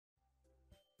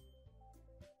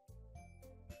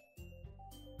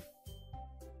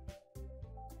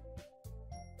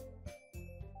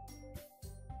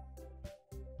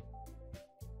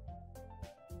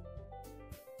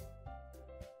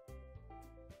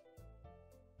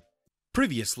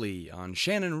Previously on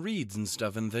Shannon Reads and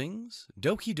Stuff and Things,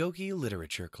 Doki Doki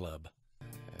Literature Club.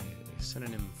 A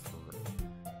synonym for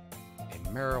a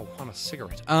marijuana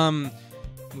cigarette.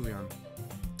 Moving on.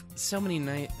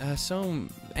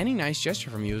 Any nice gesture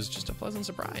from you is just a pleasant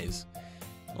surprise.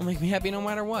 It'll make me happy no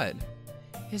matter what.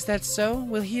 Is that so?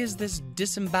 Well, here's this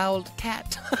disemboweled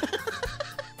cat.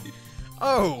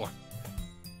 Oh!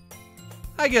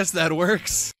 I guess that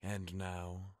works. And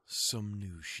now, some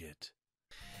new shit.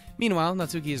 Meanwhile,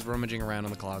 Natsuki is rummaging around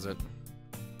in the closet.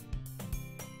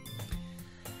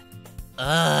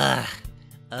 Ugh.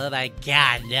 Oh my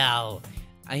god, no.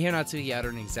 I hear Natsuki utter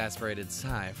an exasperated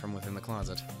sigh from within the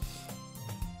closet.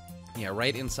 Yeah,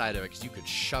 right inside of it, because you could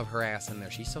shove her ass in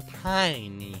there. She's so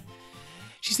tiny.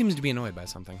 She seems to be annoyed by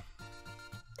something.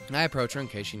 I approach her in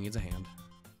case she needs a hand.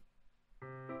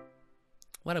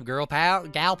 What up, girl pal?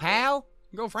 Gal pal?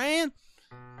 Girlfriend?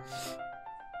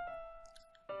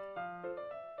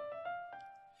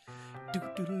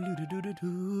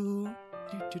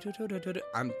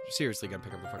 I'm seriously gonna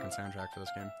pick up the fucking soundtrack for this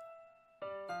game.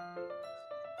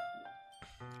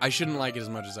 I shouldn't like it as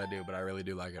much as I do, but I really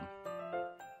do like it.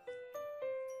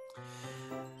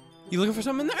 You looking for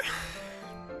something in there?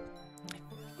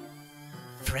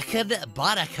 Frickin'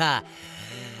 Monica.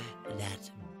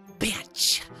 That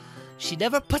bitch. She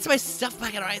never puts my stuff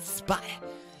back in the right spot.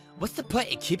 What's the point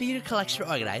in keeping your collection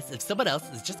organized if someone else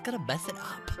is just gonna mess it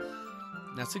up?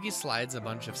 Natsuki slides a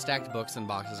bunch of stacked books and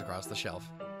boxes across the shelf.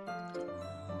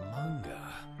 Manga.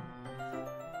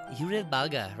 You read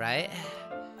manga, right?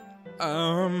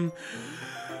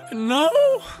 No.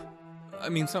 I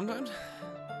mean, sometimes.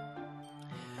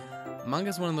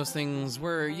 Manga's one of those things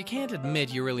where you can't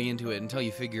admit you're really into it until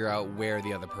you figure out where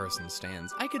the other person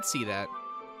stands. I could see that.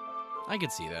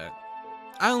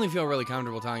 I only feel really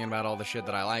comfortable talking about all the shit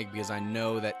that I like because I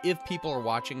know that if people are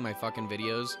watching my fucking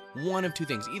videos, one of two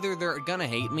things. Either they're gonna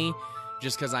hate me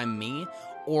just because I'm me,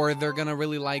 or they're gonna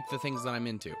really like the things that I'm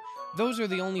into. Those are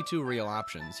the only two real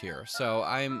options here. So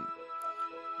I'm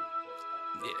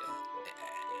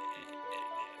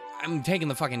taking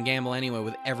the fucking gamble anyway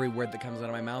with every word that comes out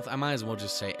of my mouth. I might as well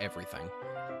just say everything.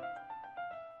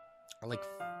 I like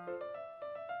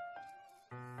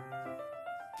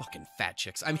fucking fat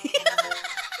chicks. I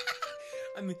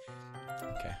mean,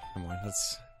 okay, come on.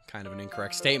 That's kind of an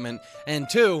incorrect statement. And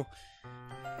two,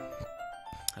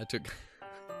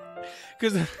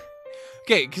 because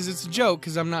it's a joke,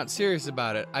 because I'm not serious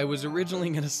about it. I was originally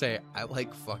going to say, I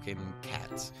like fucking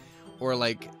cats. Or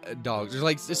like dogs. Or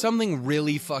like something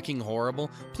really fucking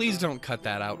horrible. Please don't cut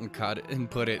that out and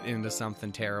put it into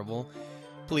something terrible.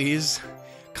 Please.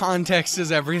 Context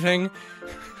is everything.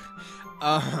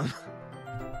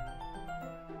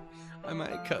 I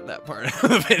might cut that part out of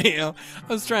the video.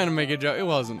 I was trying to make a joke. It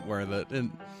wasn't worth it. It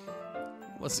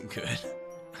wasn't good.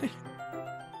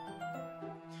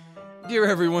 Dear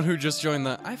everyone who just joined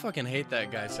I fucking hate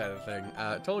that guy side of the thing.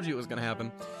 Told you it was gonna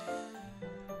happen.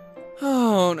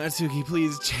 Oh, Natsuki,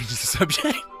 please change the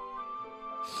subject.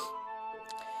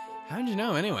 How'd you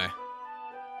know, anyway?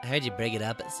 I heard you bring it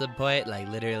up at some point, like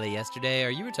literally yesterday. Are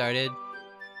you retarded?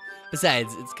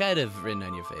 Besides, it's kind of written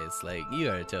on your face, like, you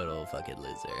are a total fucking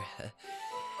loser.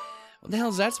 What the hell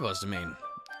is that supposed to mean?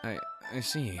 I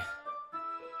see.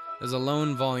 There's a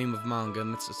lone volume of manga,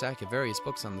 and it's a stack of various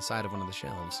books on the side of one of the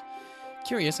shelves.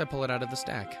 Curious, I pull it out of the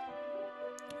stack.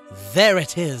 There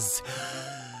it is!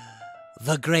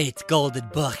 The great golden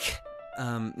book.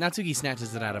 Natsuki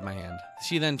snatches it out of my hand.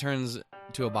 She then turns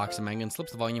to a box of manga and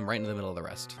slips the volume right into the middle of the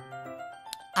rest.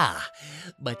 Ah,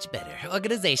 much better.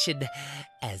 Organization,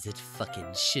 as it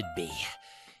fucking should be.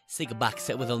 Single box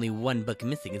set with only one book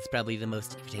missing is probably the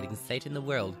most irritating sight in the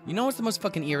world. You know what's the most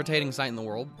fucking irritating sight in the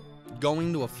world?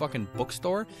 Going to a fucking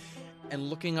bookstore and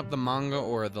looking up the manga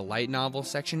or the light novel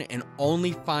section and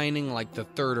only finding like the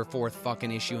third or fourth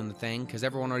fucking issue in the thing because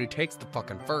everyone already takes the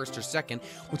fucking first or second,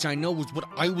 which I know was what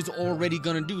I was already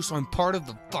gonna do, so I'm part of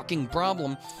the fucking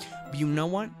problem. But you know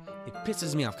what? It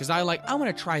pisses me off because I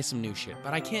want to try some new shit,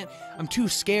 but I can't. I'm too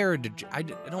scared to.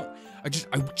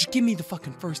 Just give me the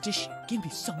fucking first issue. Give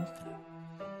me something.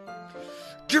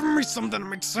 Give me something that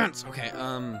makes sense. Okay.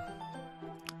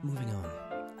 Moving on.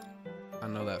 I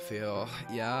know that feel.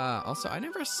 Yeah. Also, I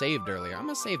never saved earlier. I'm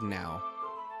gonna save now.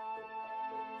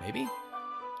 Maybe.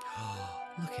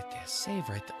 Look at this. Save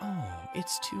right there. Oh,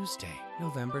 it's Tuesday,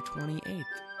 November 28th,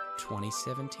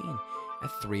 2017,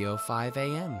 at 3:05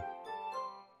 a.m.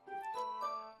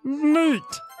 Neat!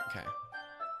 Okay.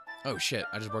 Oh shit,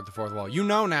 I just broke the fourth wall. You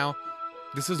know now!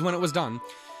 This is when it was done.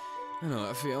 I know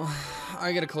how I feel.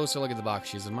 I get a closer look at the box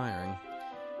she's admiring.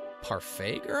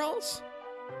 Parfait girls?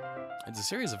 It's a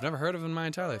series I've never heard of in my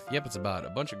entire life. Yep, it's about a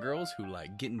bunch of girls who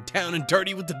like getting down and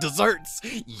dirty with the desserts.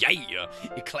 Yeah,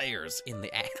 eclairs in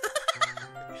the ass.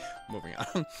 Moving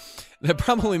on. That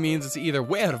probably means it's either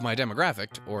way out of my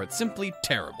demographic or it's simply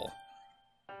terrible.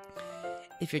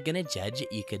 If you're gonna judge,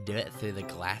 you could do it through the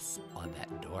glass on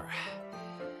that door.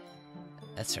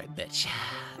 That's right, bitch.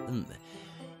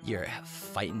 You're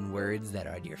fighting words that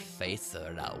are on your face, so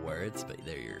they're not words, but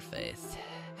they're your face.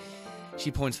 She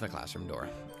points to the classroom door.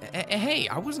 Hey,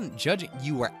 I wasn't judging.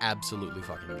 You were absolutely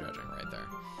fucking judging right there.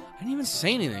 I didn't even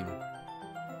say anything.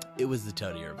 It was the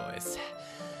tone of your voice.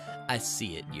 I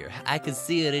see it in I can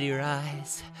see it in your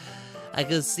eyes. I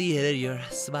can see it in your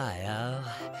smile.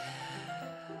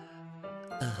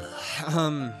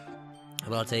 Well,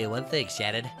 I'll tell you one thing,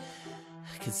 Shannon.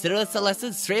 Consider this a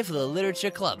lesson straight from the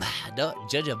literature club. Don't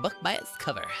judge a book by its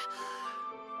cover.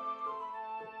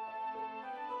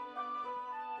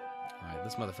 Alright,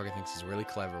 this motherfucker thinks he's really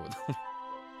clever with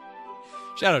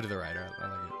Shout out to the writer. I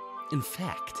like it. In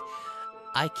fact,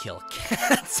 I kill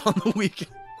cats on the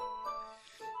weekend.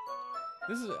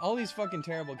 This is all these fucking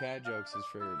terrible cat jokes is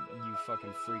for you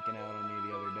fucking freaking out on me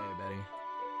the other day, Betty.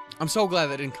 I'm so glad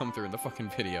that didn't come through in the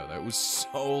fucking video. That was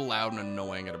so loud and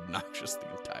annoying and obnoxious the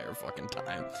entire fucking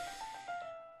time.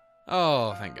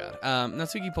 Oh, thank God.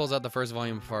 Natsuki pulls out the first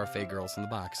volume of our Fey Girls in the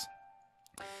box.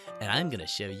 And I'm gonna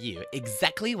show you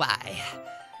exactly why.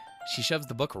 She shoves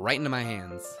the book right into my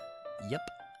hands. Yep.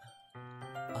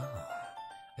 Oh.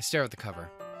 I stare at the cover.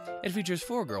 It features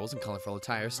 4 girls in colorful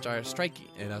attire striking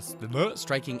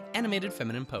animated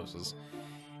feminine poses.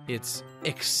 It's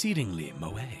exceedingly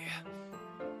moe.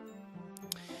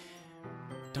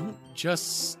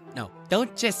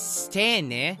 Don't just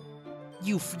stand there.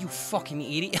 You fucking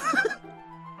idiot.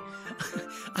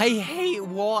 I hate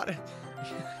water.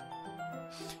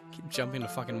 Keep jumping to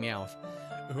fucking Meowth.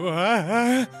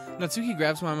 Natsuki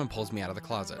grabs my arm and pulls me out of the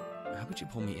closet. How about you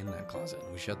pull me in that closet?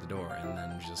 We shut the door and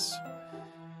then just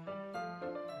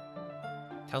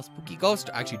tell spooky ghost.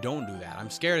 Actually, don't do that.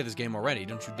 I'm scared of this game already.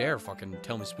 Don't you dare fucking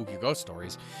tell me spooky ghost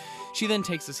stories. She then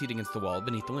takes a seat against the wall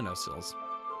beneath the windowsills.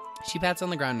 She pats on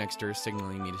the ground next to her,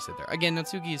 signaling me to sit there. Again,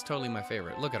 Natsuki is totally my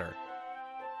favorite. Look at her.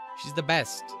 She's the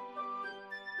best.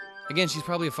 Again, she's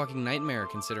probably a fucking nightmare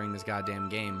considering this goddamn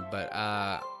game, but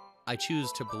I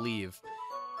choose to believe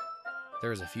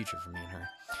there is a future for me and her.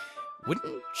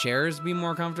 Wouldn't chairs be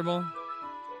more comfortable?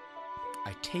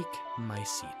 I take my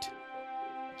seat.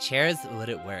 Chairs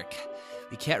wouldn't work.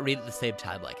 We can't read at the same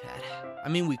time like that. I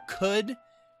mean, we could.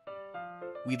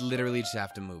 We'd literally just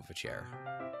have to move a chair.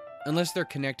 Unless they're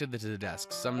connected to the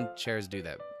desk. Some chairs do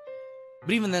that.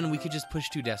 But even then, we could just push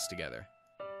 2 desks together.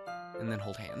 And then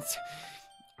hold hands.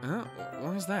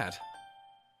 What is that?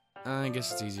 I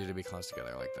guess it's easier to be close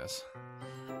together like this.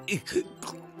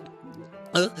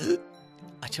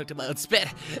 I choked on my own spit.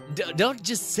 Don't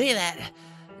just say that.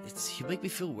 You make me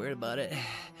feel weird about it.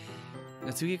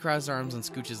 Natsuki crosses her arms and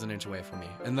scooches an inch away from me.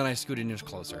 And then I scoot an inch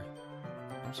closer.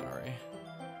 I'm sorry.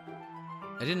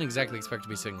 I didn't exactly expect to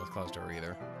be sitting this close to her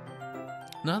either.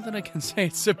 Not that I can say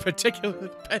it's a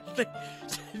particularly bad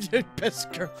thing.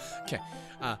 Best girl. Okay.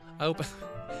 I hope.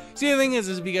 See, the thing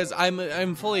is because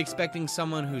I'm fully expecting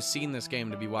someone who's seen this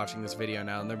game to be watching this video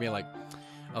now, and they're being like,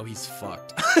 "Oh, he's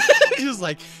fucked." Just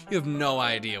like you have no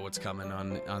idea what's coming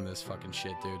on this fucking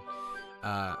shit, dude.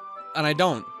 And I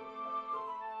don't.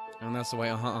 And that's the way.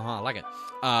 I like it.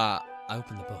 I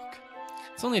open the book.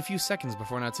 It's only a few seconds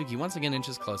before Natsuki once again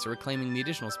inches closer, reclaiming the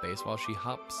additional space while she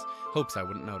hopes I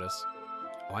wouldn't notice.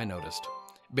 Oh, I noticed.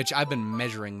 Bitch, I've been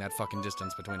measuring that fucking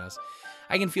distance between us.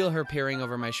 I can feel her peering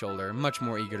over my shoulder, much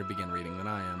more eager to begin reading than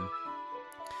I am.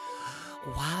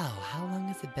 Wow, how long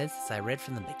has it been since I read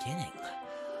from the beginning?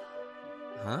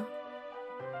 Huh?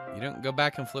 You don't go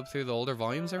back and flip through the older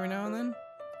volumes every now and then?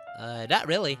 Not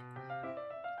really.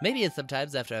 Maybe it's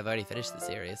sometimes after I've already finished the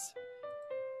series.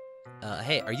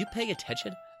 Hey, are you paying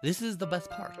attention? This is the best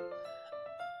part.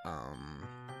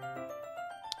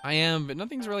 I am, but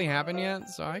nothing's really happened yet,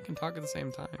 so I can talk at the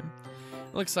same time.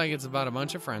 It looks like it's about a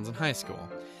bunch of friends in high school.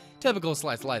 Typical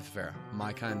slice of life affair.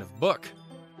 My kind of book.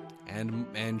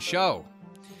 And show.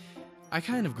 I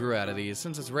kind of grew out of these,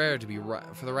 since it's rare to be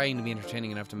for the writing to be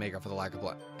entertaining enough to make up for the lack of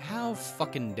plot. How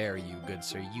fucking dare you, good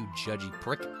sir, you judgy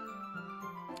prick.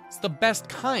 It's the best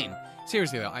kind.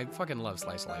 Seriously though, I fucking love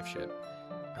slice of life shit.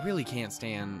 I really can't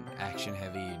stand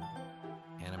action-heavy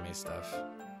anime stuff.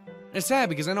 It's sad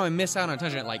because I know I miss out on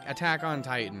touching it, like Attack on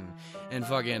Titan, and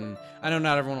fucking, I know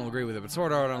not everyone will agree with it, but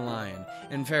Sword Art Online,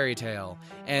 and Fairy Tail,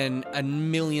 and a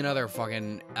million other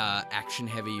fucking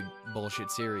action-heavy bullshit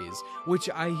series, which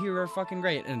I hear are fucking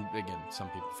great. And again, some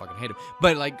people fucking hate them,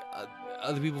 but like,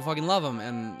 other people fucking love them,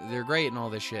 and they're great and all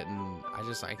this shit, and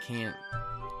I can't,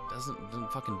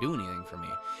 doesn't fucking do anything for me.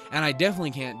 And I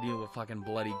definitely can't deal with fucking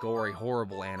bloody, gory,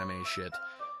 horrible anime shit.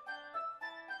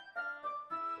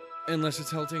 Unless it's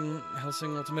Hellsing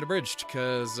Ultimate Abridged,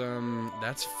 because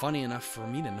that's funny enough for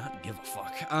me to not give a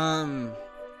fuck.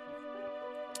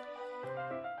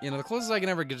 You know, the closest I can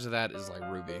ever get to that is like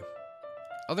Ruby.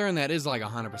 Other than that is like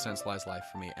 100% slice life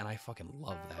for me, and I fucking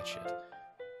love that shit.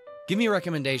 Give me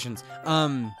recommendations.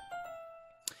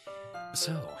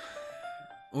 So,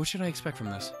 what should I expect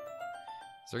from this?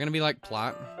 Is there gonna be like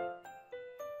plot?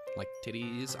 Like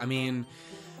titties? I mean,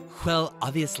 Well,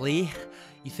 obviously,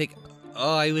 you think,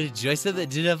 oh, I would enjoy something that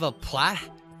didn't have a plot?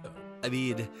 I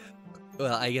mean,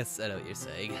 well, I guess I know what you're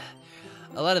saying.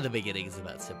 A lot of the beginning is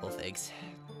about simple things.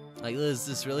 Like, there's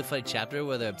this really funny chapter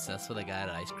where they're obsessed with a guy at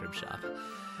an ice cream shop.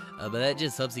 But that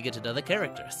just helps you get to know the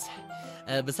characters.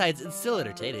 Besides, it's still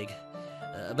entertaining.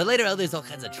 But later on, there's all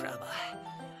kinds of drama.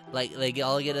 Like, they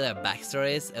all get into their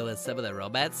backstories, and when some of the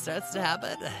romance starts to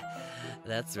happen,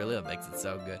 that's really what makes it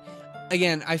so good.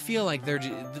 Again, I feel like they're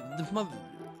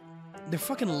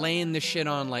fucking laying this shit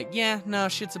on like, yeah, no,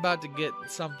 shit's about to get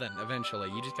something eventually.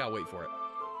 You just gotta wait for it.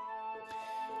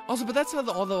 Also, but that's how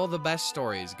all the best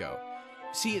stories go.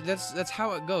 See, that's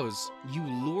how it goes. You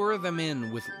lure them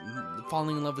in with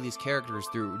falling in love with these characters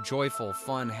through joyful,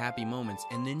 fun, happy moments,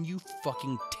 and then you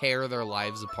fucking tear their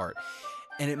lives apart.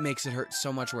 And it makes it hurt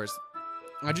so much worse.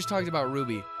 I just talked about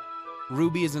Ruby.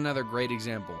 Ruby is another great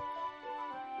example.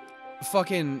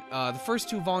 Fucking, the first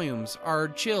 2 volumes are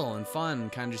chill and fun,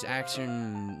 kind of just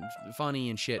action, funny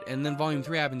and shit. And then volume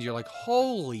 3 happens, you're like,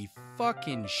 holy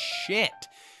fucking shit.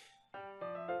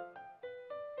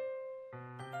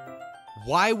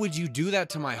 Why would you do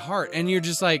that to my heart? And you're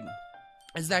just like,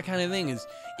 it's that kind of thing. Is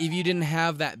if you didn't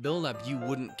have that buildup, you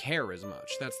wouldn't care as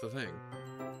much. That's the thing.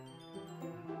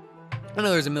 I know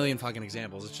there's a million fucking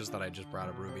examples. It's just that I just brought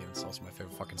up Ruby, and it's also my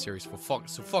favorite fucking series.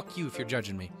 So fuck you if you're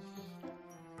judging me.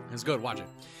 It's good. Watch it.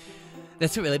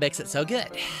 That's what really makes it so good.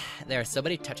 There are so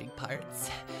many touching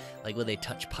parts. Like when they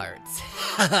touch parts.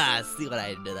 See what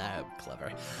I did there? I'm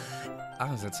clever. How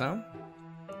does that sound?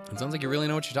 It sounds like you really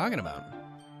know what you're talking about.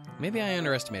 Maybe I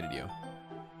underestimated you.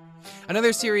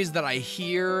 Another series that I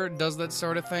hear does that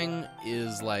sort of thing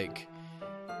is like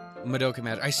Madoka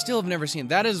Magic. I still have never seen.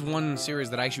 That is one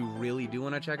series that I actually really do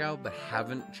want to check out, but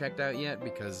haven't checked out yet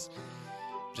because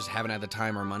just haven't had the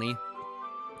time or money.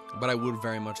 But I would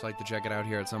very much like to check it out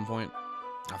here at some point.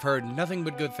 I've heard nothing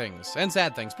but good things. And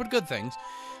sad things, but good things.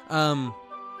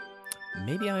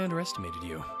 Maybe I underestimated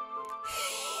you.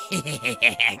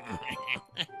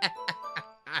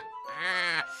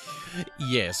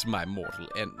 Yes, my mortal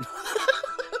end.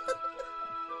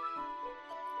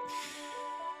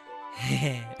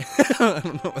 I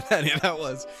don't know what that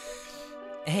was.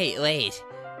 Hey, wait.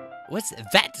 What's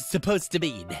that supposed to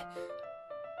mean?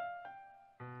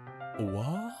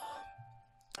 What?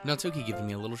 Natsuki giving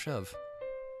me a little shove.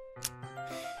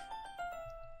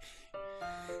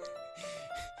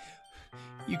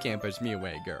 You can't push me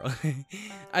away, girl.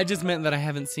 I just meant that I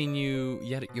haven't seen you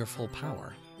yet at your full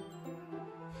power.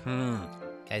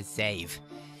 Gotta save.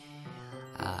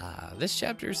 This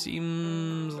chapter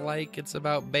seems like it's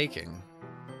about baking.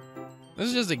 This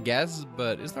is just a guess,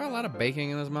 but is there a lot of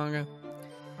baking in this manga?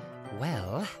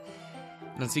 Well,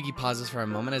 Natsuki pauses for a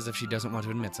moment as if she doesn't want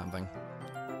to admit something.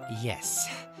 yes.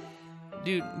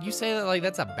 Dude, you say that like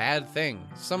that's a bad thing.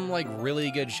 Some like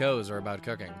really good shows are about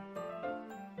cooking.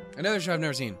 Another show I've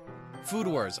never seen, Food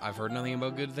Wars. I've heard nothing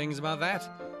but good things about that.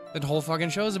 That whole fucking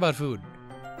show is about food,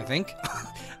 I think.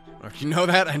 Or if you know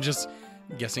that, I'm just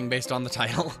guessing based on the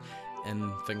title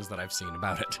and things that I've seen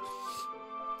about it.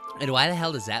 And why the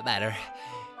hell does that matter?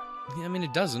 Yeah, I mean,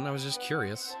 it doesn't. I was just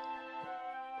curious.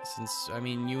 Since, I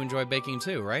mean, you enjoy baking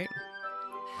too, right?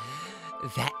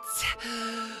 That's...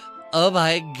 Oh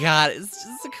my god, it's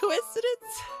just a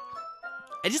coincidence.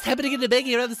 I just happened to get into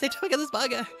baking around the same time I got this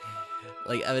manga.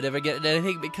 Like, I would never get into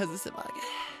anything because it's a manga.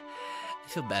 I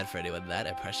feel bad for anyone that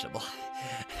impressionable.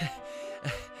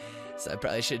 So I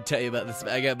probably shouldn't tell you about this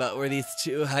manga about where these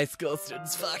 2 high school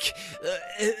students fuck.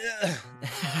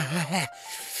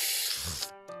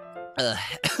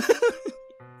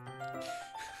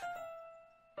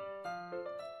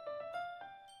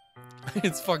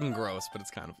 It's fucking gross, but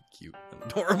it's kind of cute and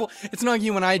adorable. It's not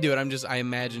you when I do it. I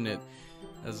imagine it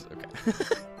as, okay.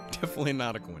 Definitely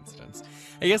not a coincidence.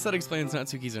 I guess that explains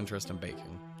Natsuki's interest in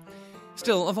baking.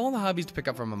 Still, of all the hobbies to pick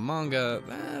up from a manga,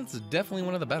 that's definitely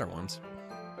one of the better ones.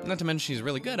 Not to mention she's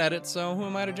really good at it, so who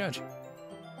am I to judge?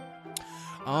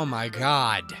 Oh my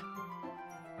god.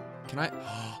 Can I?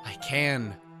 Oh, I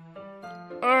can.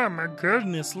 Oh my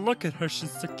goodness, look at her,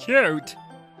 she's so cute.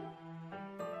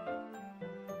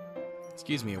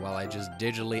 Excuse me while I just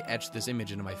digitally etch this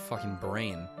image into my fucking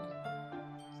brain.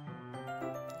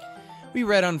 We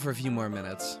read on for a few more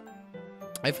minutes.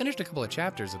 I finished a couple of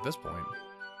chapters at this point.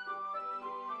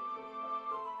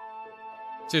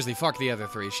 Seriously, fuck the other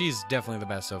three. She's definitely the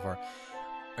best so far.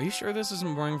 Are you sure this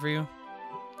isn't boring for you?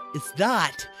 It's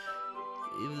not.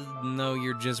 No,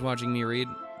 you're just watching me read?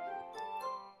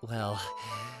 Well,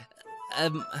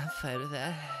 I'm fine with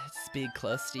that. Just being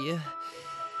close to you.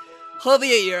 Hold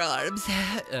me in your arms.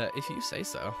 If you say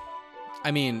so.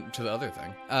 I mean, to the other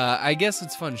thing. I guess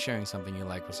it's fun sharing something you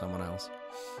like with someone else.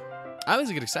 I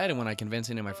always get excited when I convince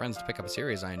any of my friends to pick up a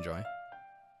series I enjoy.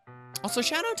 Also,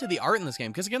 shout out to the art in this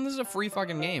game, because again, this is a free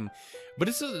fucking game. But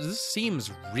this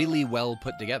seems really well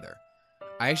put together.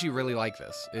 I actually really like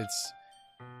this. It's...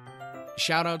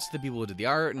 Shout outs to the people who did the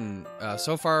art, and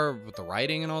so far with the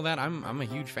writing and all that, I'm a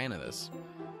huge fan of this.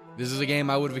 This is a game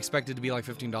I would have expected to be like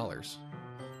 $15.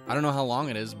 I don't know how long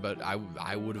it is, but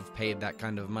I would have paid that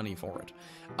kind of money for it.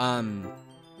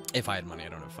 If I had money, I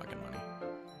don't have fucking money.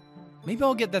 Maybe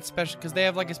I'll get that special, because they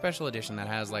have like a special edition that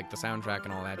has like the soundtrack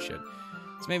and all that shit.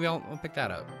 So maybe I'll pick that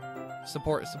up.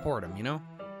 Support them, you know?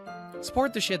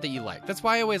 Support the shit that you like. That's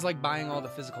why I always like buying all the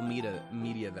physical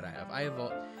media that I have.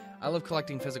 I love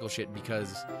collecting physical shit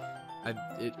because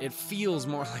it feels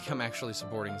more like I'm actually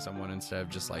supporting someone instead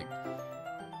of just like,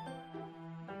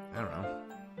 I don't know.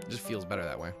 It just feels better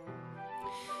that way.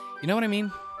 You know what I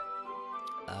mean?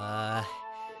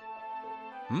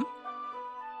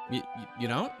 You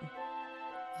don't?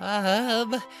 Oh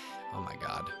my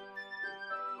god.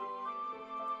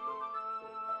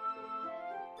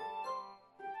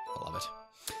 I love it.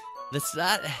 That's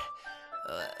not...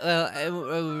 well, I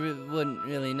wouldn't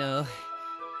really know.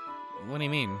 What do you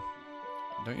mean?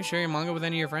 Don't you share your manga with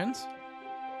any of your friends?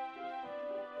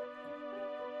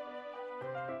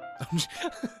 I'm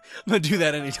gonna do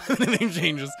that anytime anything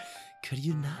changes. Could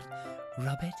you not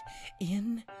rub it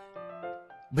in?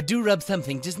 But do rub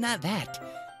something, just not that.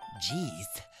 Jeez.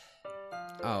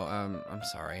 Oh, I'm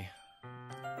sorry.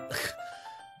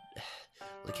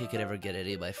 Like I could ever get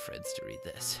any of my friends to read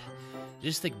this. You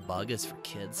just think manga's for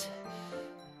kids.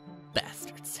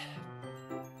 Bastards.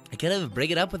 I kind of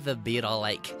bring it up with them being all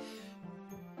like,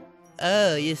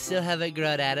 oh, you still haven't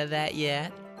grown out of that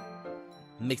yet?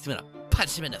 Makes me want to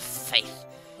punch him in the face.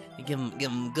 And give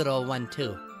him a good old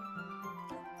 1-2.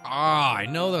 Ah, I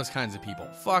know those kinds of people.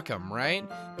 Fuck them, right?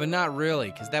 But not really,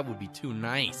 because that would be too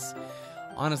nice.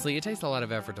 Honestly, it takes a lot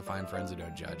of effort to find friends who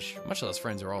don't judge, much less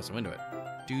friends who are also into it.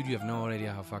 Dude, you have no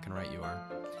idea how fucking right you are.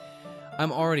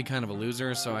 I'm already kind of a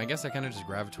loser, so I guess I kind of just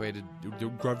gravitated to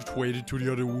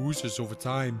the other losers over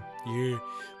time. Yeah.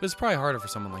 But it's probably harder for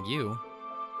someone like you.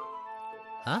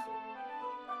 Huh?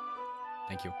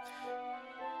 Thank you.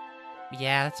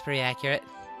 Yeah, that's pretty accurate.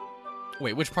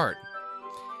 Wait, which part?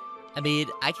 I mean,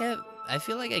 I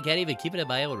feel like I can't even keep it in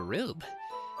my own room.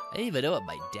 I didn't even know what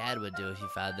my dad would do if he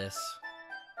found this.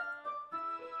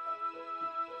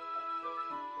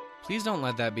 Please don't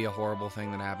let that be a horrible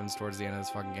thing that happens towards the end of this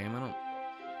fucking game.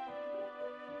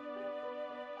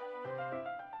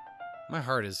 My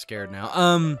heart is scared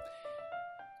now.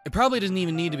 It probably doesn't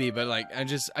even need to be, but like,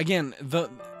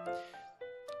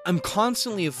 I'm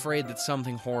constantly afraid that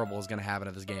something horrible is gonna happen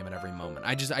at this game at every moment.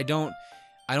 I don't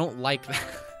like that.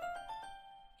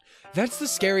 That's the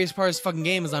scariest part of this fucking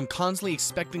game, is I'm constantly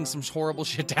expecting some horrible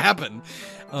shit to happen.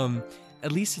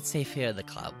 At least it's safe here in the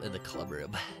club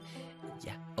room.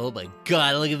 Yeah. Oh my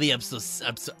god, look at me, I'm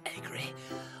so angry.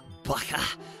 Baka.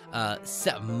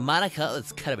 Except Monica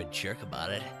is kind of a jerk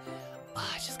about it.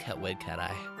 I just can't win, can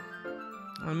I?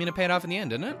 I mean, it paid off in the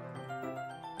end, didn't it?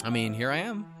 I mean, here I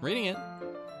am, reading it.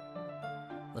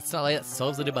 Let's not like that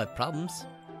solves any of my problems.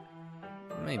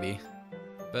 Maybe.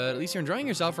 But at least you're enjoying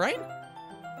yourself, right?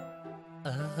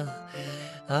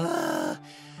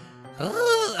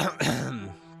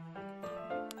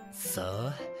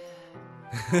 So?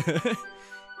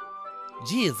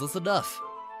 Jeez, that's enough.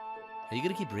 Are you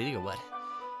gonna keep reading or what?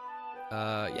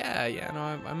 Yeah, no,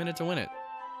 I'm in it to win it.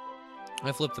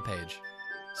 I flip the page.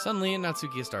 Suddenly,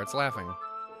 Natsuki starts laughing.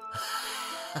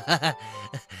 I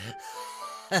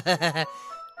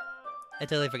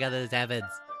totally forgot that this happens.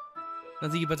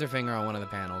 Natsuki puts her finger on one of the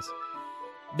panels.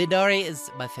 Midori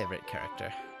is my favorite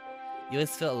character. You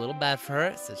always feel a little bad for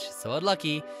her since she's so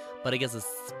unlucky, but it gets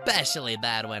especially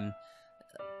bad when...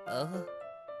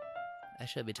 I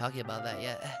shouldn't be talking about that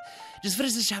yet. Just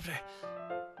finish this chapter.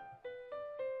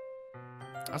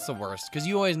 That's the worst, because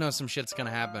you always know some shit's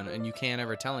gonna happen, and you can't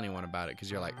ever tell anyone about it,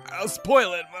 because you're like, I'll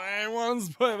spoil it, but I don't want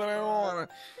to spoil it, I don't want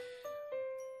to.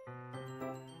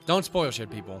 Don't spoil shit,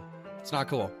 people. It's not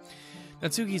cool.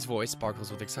 Natsuki's voice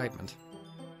sparkles with excitement.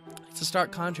 It's a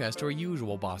stark contrast to her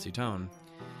usual bossy tone.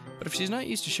 But if she's not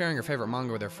used to sharing her favorite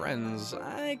manga with her friends,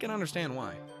 I can understand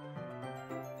why.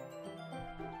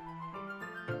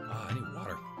 I need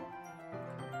water.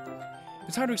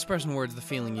 It's hard to express in words the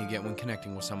feeling you get when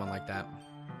connecting with someone like that.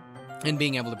 And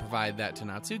being able to provide that to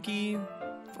Natsuki,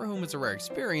 for whom it's a rare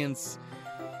experience,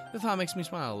 the thought makes me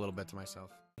smile a little bit to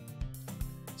myself.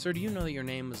 Sir, do you know that your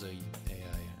name is a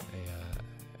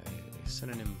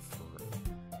synonym for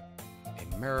a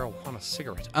marijuana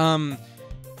cigarette?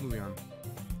 Moving on.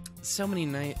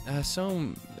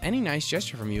 Any nice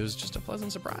gesture from you is just a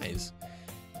pleasant surprise.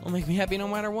 Will make me happy no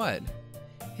matter what.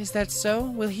 Is that so?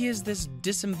 Well, here's this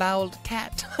disemboweled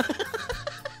cat.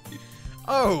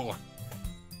 Oh!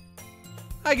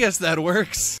 I guess that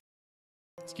works.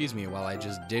 Excuse me while I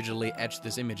just digitally etch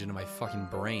this image into my fucking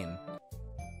brain.